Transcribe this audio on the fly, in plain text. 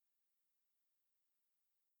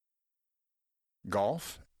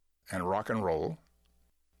golf and rock and roll.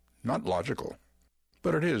 Not logical,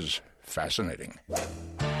 but it is fascinating.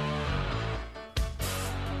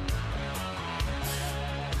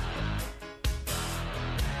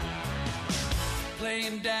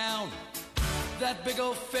 Laying down that big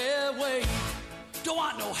old fairway. Don't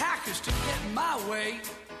want no hackers to get in my way.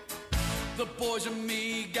 The boys and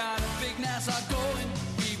me got a big Nassau going.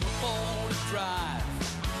 We were born to drive.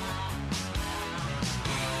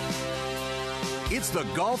 It's the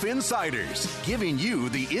Golf Insiders, giving you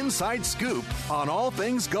the inside scoop on all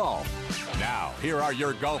things golf. Now, here are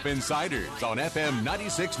your Golf Insiders on FM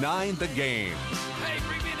 96.9 The Game. Hey,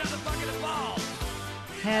 bring me another bucket of balls.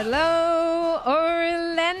 Hello,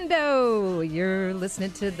 Orlando. You're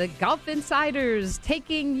listening to the Golf Insiders,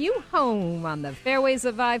 taking you home on the fairways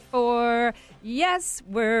of I-4. Yes,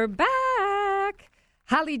 we're back.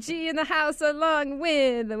 Holly G in the house along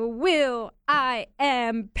with Will I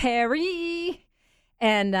Am Perry.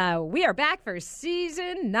 And we are back for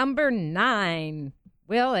season number 9.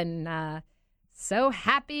 Will, and so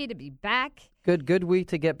happy to be back. Good week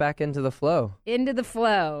to get back into the flow.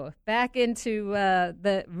 Back into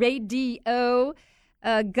the radio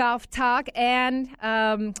golf talk, and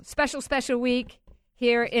special week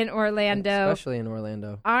here in Orlando. Especially in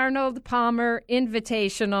Orlando. Arnold Palmer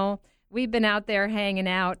Invitational. We've been out there hanging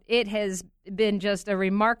out. It has been just a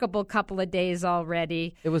remarkable couple of days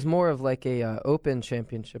already. It was more of like a Open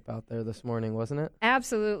Championship out there this morning, wasn't it?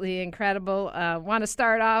 Absolutely incredible. Want to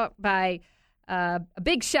start out by a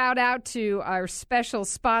big shout out to our special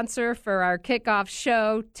sponsor for our kickoff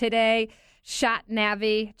show today, Shot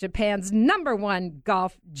Navi, Japan's #1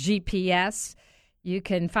 golf GPS. You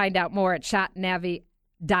can find out more at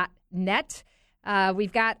shotnavi.net.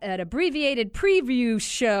 We've got an abbreviated preview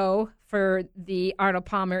show for the Arnold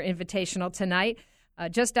Palmer Invitational tonight,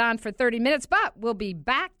 just on for 30 minutes, but we'll be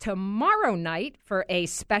back tomorrow night for a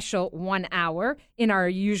special 1 hour in our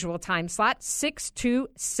usual time slot, 6 to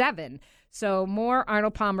 7. So more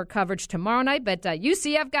Arnold Palmer coverage tomorrow night, but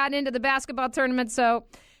UCF got into the basketball tournament, so...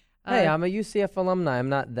 hey, I'm a UCF alumni. I'm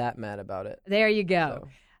not that mad about it. There you go.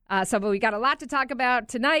 But we got a lot to talk about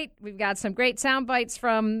tonight. We've got some great sound bites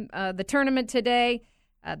from the tournament today.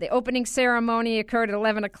 The opening ceremony occurred at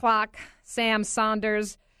 11 o'clock. Sam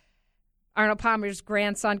Saunders, Arnold Palmer's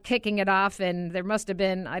grandson, kicking it off, and there must have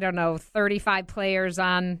been, 35 players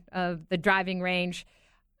on the driving range,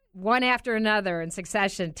 one after another in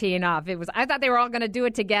succession, teeing off. I thought they were all going to do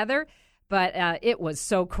it together, but it was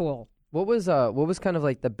so cool. What was kind of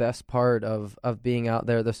like the best part of being out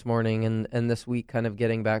there this morning and this week kind of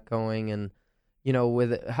getting back going? And,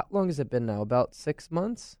 with it, how long has it been now? About 6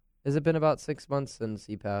 months? Has it been about 6 months since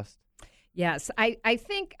he passed? Yes. I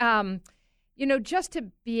think, just to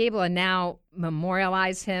be able to now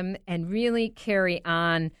memorialize him and really carry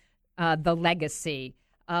on the legacy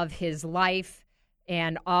of his life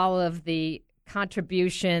and all of the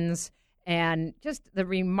contributions and just the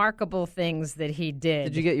remarkable things that he did.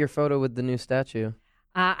 Did you get your photo with the new statue?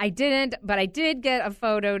 I didn't, but I did get a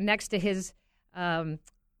photo next to his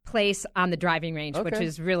place on the driving range, Okay. which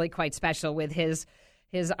is really quite special with his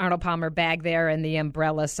Arnold Palmer bag there and the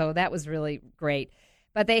umbrella. So that was really great.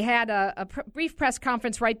 But they had a brief press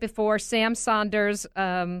conference right before. Sam Saunders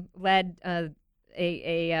led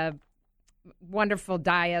a wonderful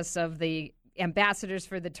dais of the ambassadors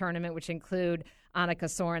for the tournament, which include Annika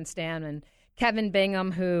Sorenstam and Kevin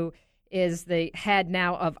Bingham, who is the head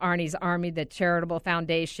now of Arnie's Army, the charitable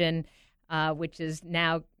foundation, which is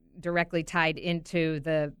now directly tied into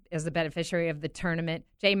as the beneficiary of the tournament.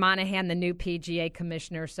 Jay Monahan, the new PGA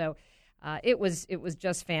commissioner. So it was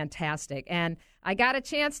just fantastic. And I got a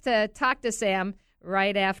chance to talk to Sam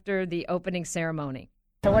right after the opening ceremony.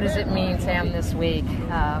 So what does it mean, Sam, this week,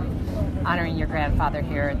 honoring your grandfather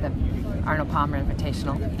here at the Arnold Palmer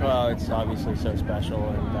Invitational? Well, it's obviously so special,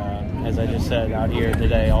 and as I just said, out here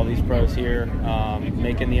today, all these pros here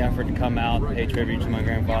making the effort to come out, pay tribute to my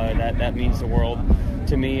grandfather, that means the world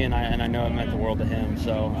to me, and I know it meant the world to him,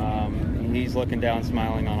 so he's looking down,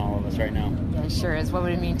 smiling on all of us right now. Yeah, it sure is. What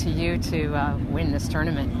would it mean to you to win this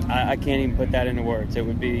tournament? I can't even put that into words. It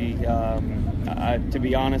would be, to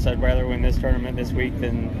be honest, I'd rather win this tournament this week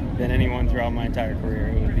than anyone throughout my entire career.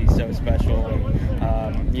 It would be so special,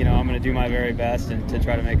 and I'm going to do my very best and to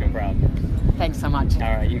try to make him proud. Thanks so much. All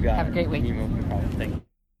right, you got it. Have a great week. No problem. Thank you.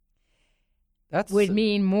 That would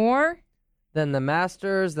mean more than the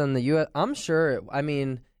Masters, than the U.S. I'm sure.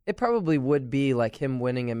 It probably would be like him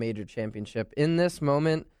winning a major championship in this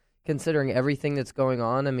moment, considering everything that's going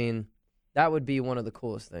on. That would be one of the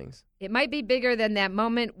coolest things. It might be bigger than that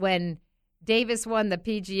moment when Davis won the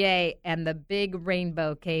PGA and the big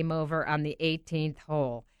rainbow came over on the 18th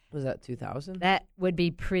hole. Was that 2000? That would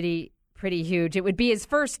be pretty huge. It would be his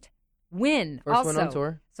first win. First also. win on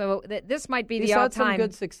tour. So this might be He's the had all-time. some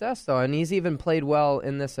good success though, and he's even played well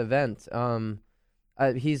in this event.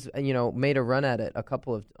 He's made a run at it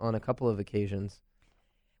on a couple of occasions.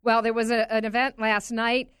 Well, there was an event last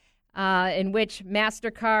night in which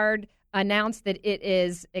MasterCard announced that it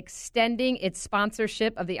is extending its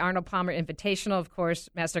sponsorship of the Arnold Palmer Invitational. Of course,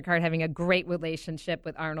 MasterCard having a great relationship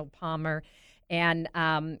with Arnold Palmer. And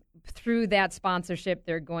through that sponsorship,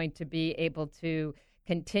 they're going to be able to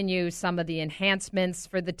continue some of the enhancements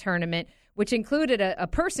for the tournament, which included a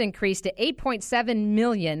purse increase to $8.7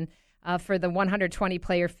 million for the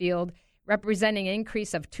 120-player field, representing an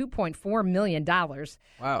increase of $2.4 million. Wow.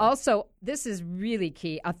 Also, this is really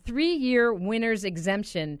key, a 3-year winner's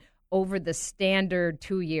exemption over the standard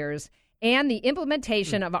 2 years, and the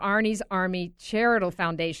implementation of Arnie's Army Charitable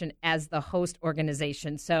Foundation as the host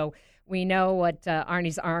organization. So we know what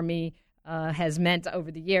Arnie's Army has meant over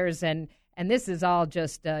the years, and this is all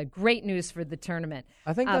just great news for the tournament.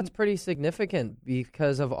 I think that's pretty significant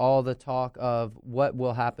because of all the talk of what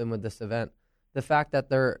will happen with this event. The fact that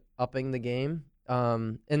they're upping the game,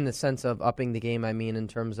 in the sense of upping the game, I mean in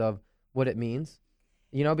terms of what it means.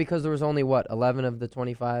 Because there was only, 11 of the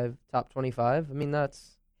top 25? I mean,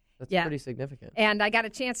 that's pretty significant. And I got a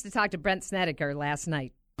chance to talk to Brent Snedeker last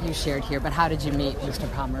night. You shared here, but how did you meet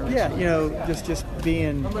Mr. Palmer? Yeah, just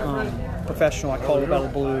being professional. I called him out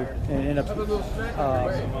of the blue and ended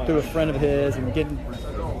up through a friend of his and getting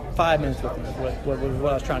 5 minutes with him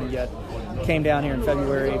what I was trying to get. Came down here in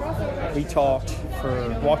February. We talked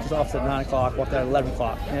walked his office at 9 o'clock, walked out at 11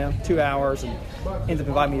 o'clock, 2 hours, and ended up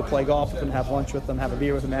inviting me to play golf with him, have lunch with him, have a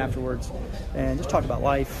beer with him afterwards, and just talk about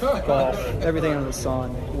life, golf, everything under the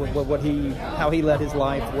sun, how he led his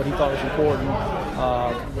life, what he thought was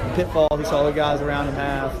important, pitfalls he saw other guys around him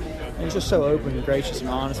have. And he's just so open and gracious and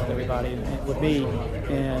honest with everybody and with me.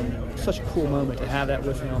 And such a cool moment to have that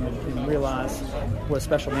with him and realize what a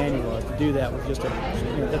special man he was. To do that with just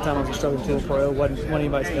at that time I was a struggling tour pro, wasn't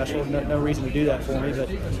anybody special, no reason to do that for me, but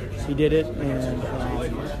he did it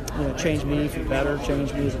and changed me for the better,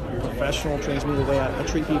 changed me as a professional, changed me the way I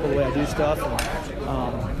treat people, the way I do stuff.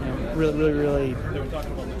 And really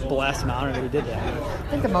blessed and honored that he did that. I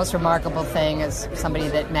think the most remarkable thing is somebody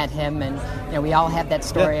that met him, and we all have that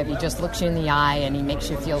story of he just looks you in the eye and he makes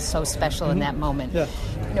you feel so special in that moment. Yeah.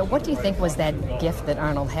 What do you think was that gift that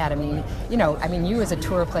Arnold had? I mean, you as a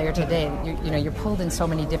tour player today, you're pulled in so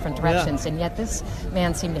many different directions, and yet this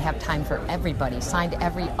man seemed to have time for everybody, signed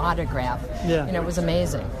every autograph. Yeah. It was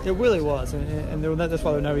amazing. It really was, and that's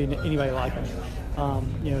why there was never anybody like him.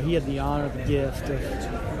 He had the honor, the gift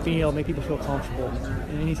of being able to make people feel comfortable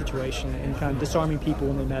in any situation and kind of disarming people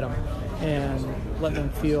when they met him and letting them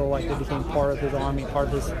feel like they became part of his army, part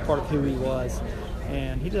of who he was.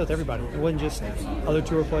 And he did it with everybody. It wasn't just other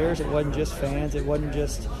tour players. It wasn't just fans. It wasn't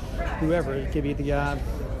just whoever. It could be the guy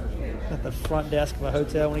at the front desk of a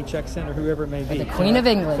hotel when he checks in or whoever it may be. The Queen of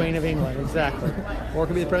England. Queen of England, exactly. Or it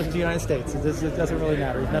could be the President of the United States. It doesn't really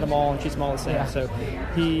matter. He's met them all and treats them all the same. Yeah. So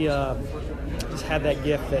he just had that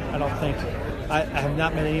gift that I don't think I have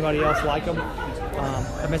not met anybody else like him.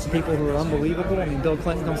 I've met some people who are unbelievable. I mean, Bill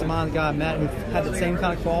Clinton comes to mind, the guy I met who had that same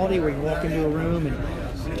kind of quality where you walk into a room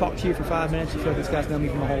and talk to you for 5 minutes, you feel like this guy's known me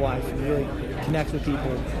for my whole life and really connects with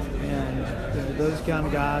people. And those kind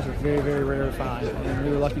of guys are very, very rare to find, and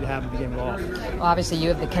we were lucky to have them at the game of golf. Well, obviously, you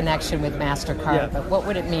have the connection with MasterCard, but what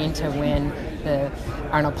would it mean to win the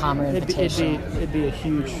Arnold Palmer Invitational? It'd be a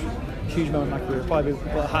huge moment in my career, probably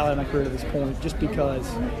the highlight of my career to this point, just because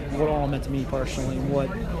of what all it meant to me personally and what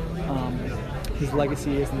his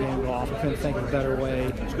legacy is in the game of golf. I couldn't think of a better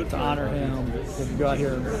way to honor him, to go out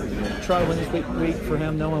here and try to win this week for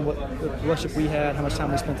him, knowing what the relationship we had, how much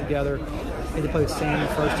time we spent together. And to play with Sam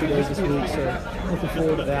the first 2 days this week, so looking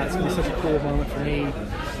forward to that. It's going to be such a cool moment for me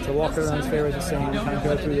to walk around his fairways with Sam, kind of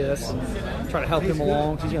go through this and try to help him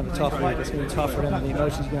along. He's going to have a tough week. It's going to be tough for him, and the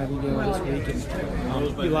emotions going to be doing this week, and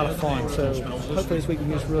it'll be a lot of fun. So hopefully this week we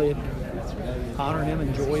can just really honor him,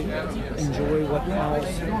 enjoy what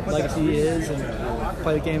Arnold's legacy is, and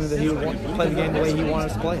play the game that he would want, play the game the way he wanted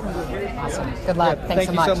us to play. Awesome. Good luck. Thanks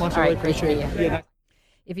so much. Thank you so much. I really appreciate it. Yeah.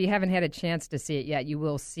 If you haven't had a chance to see it yet, you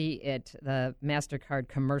will see it, the MasterCard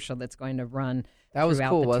commercial that's going to run that was throughout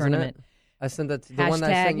cool, the wasn't tournament. It? I sent that to the one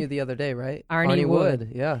that I sent you the other day, right? Arnie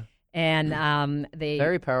Wood. Yeah. And they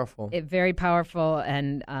very powerful. Very powerful,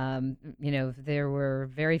 and there were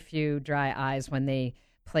very few dry eyes when they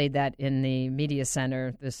played that in the media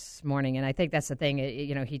center this morning, and I think that's the thing.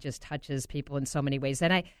 He just touches people in so many ways,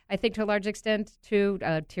 and I think to a large extent too,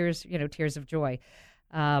 tears of joy.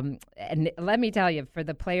 And let me tell you, for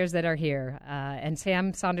the players that are here, and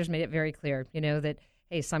Sam Saunders made it very clear, that,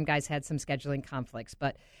 hey, some guys had some scheduling conflicts,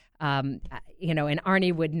 but, and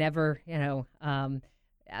Arnie would never,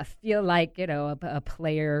 I feel like, a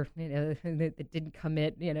player, that didn't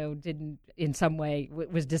commit, didn't in some way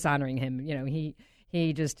was dishonoring him.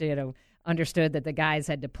 He just, understood that the guys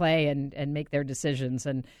had to play and make their decisions.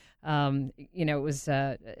 And, it was,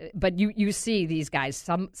 but you see these guys,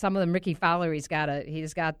 some of them, Ricky Fowler, he's got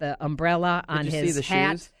the umbrella on his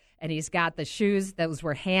hat. Shoes? And he's got the shoes. Those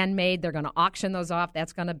were handmade. They're going to auction those off.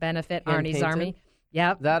 That's going to benefit Arnie's Army.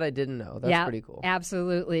 Yep. That I didn't know. That's pretty cool.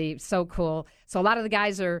 Absolutely. So cool. So a lot of the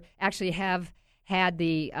guys have had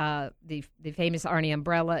the famous Arnie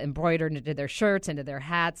umbrella embroidered into their shirts, into their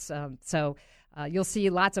hats. So you'll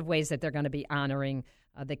see lots of ways that they're going to be honoring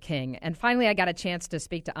the king. And finally, I got a chance to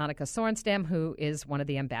speak to Annika Sorenstam, who is one of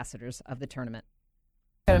the ambassadors of the tournament.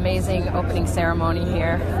 An amazing opening ceremony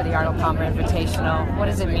here for the Arnold Palmer Invitational. What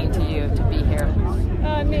does it mean to you to be here?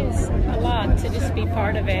 It means a lot to just be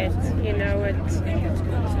part of it. When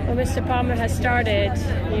Mr. Palmer has started,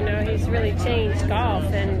 he's really changed golf,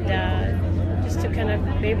 and just to kind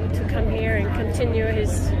of be able to come here and continue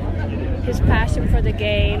his passion for the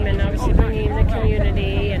game, and obviously bringing in the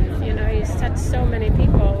community, and he's touched so many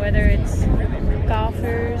people, whether it's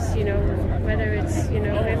golfers, whether it's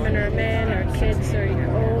women or men or kids or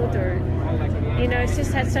old, or it's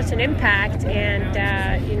just had such an impact, and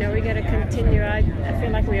we got to continue. I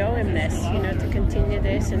feel like we owe him this, to continue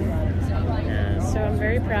this, and so I'm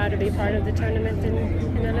very proud to be part of the tournament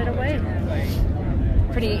in a little way.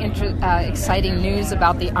 Pretty exciting news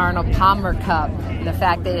about the Arnold Palmer Cup, the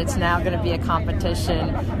fact that it's now going to be a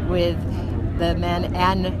competition with the men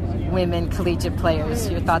and women collegiate players.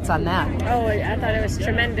 Your thoughts on that? Oh, I thought it was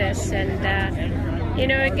tremendous, and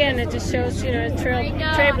again, it just shows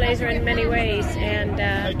trailblazer in many ways, and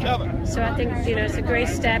so I think it's a great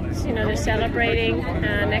step. They're celebrating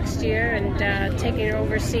next year and taking it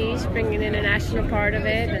overseas, bringing in a national part of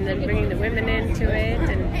it, and then bringing the women into it,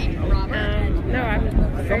 and I'm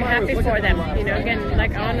very happy for them. Again,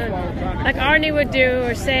 like Arnie would do,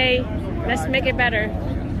 or say, let's make it better.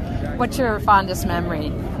 What's your fondest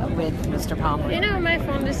memory with Mr. Palmer? My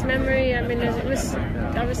fondest memory, it was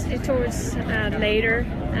obviously towards later,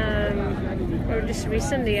 or just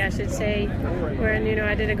recently, I should say, when,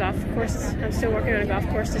 I did a golf course. I'm still working on a golf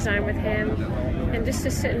course design with him, and just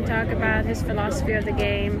to sit and talk about his philosophy of the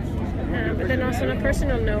game, but then also on a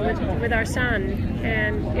personal note with our son,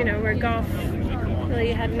 and, where golf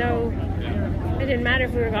really had it didn't matter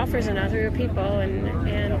if we were golfers or not, we were people, and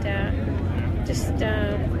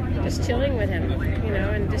just chilling with him,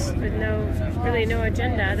 and just with no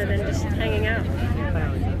agenda other than just hanging out.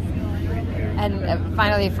 And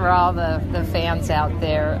finally, for all the fans out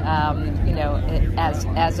there,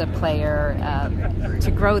 as a player,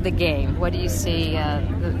 to grow the game, what do you see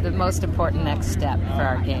the most important next step for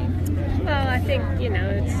our game? Well, I think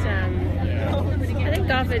I think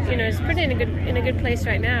golf is pretty in a good place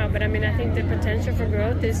right now. But I think the potential for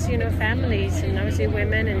growth is families, and obviously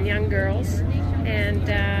women and young girls, and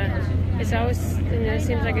it's always it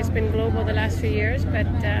seems like it's been global the last few years, but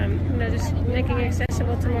just making it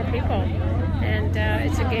accessible to more people. And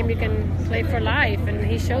it's a game you can play for life, and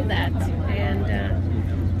he showed that. And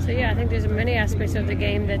so I think there's many aspects of the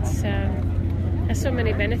game that's has so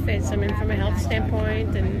many benefits. From a health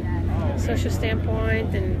standpoint and social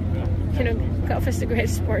standpoint, and golf is a great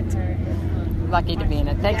sport. Lucky to be in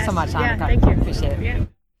it. Thanks so much, Annika. Yeah, thank you. Appreciate it. Yeah.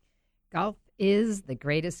 Golf is the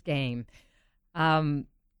greatest game.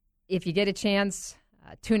 If you get a chance,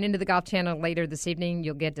 tune into the Golf Channel later this evening.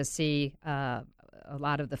 You'll get to see a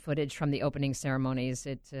lot of the footage from the opening ceremonies.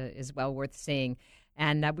 It is well worth seeing.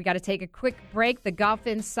 And we got to take a quick break. The Golf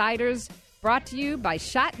Insiders, brought to you by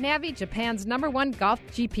ShotNavi, Japan's #1 golf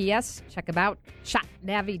GPS. Check them out,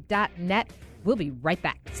 shotnavi.net. We'll be right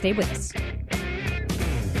back. Stay with us.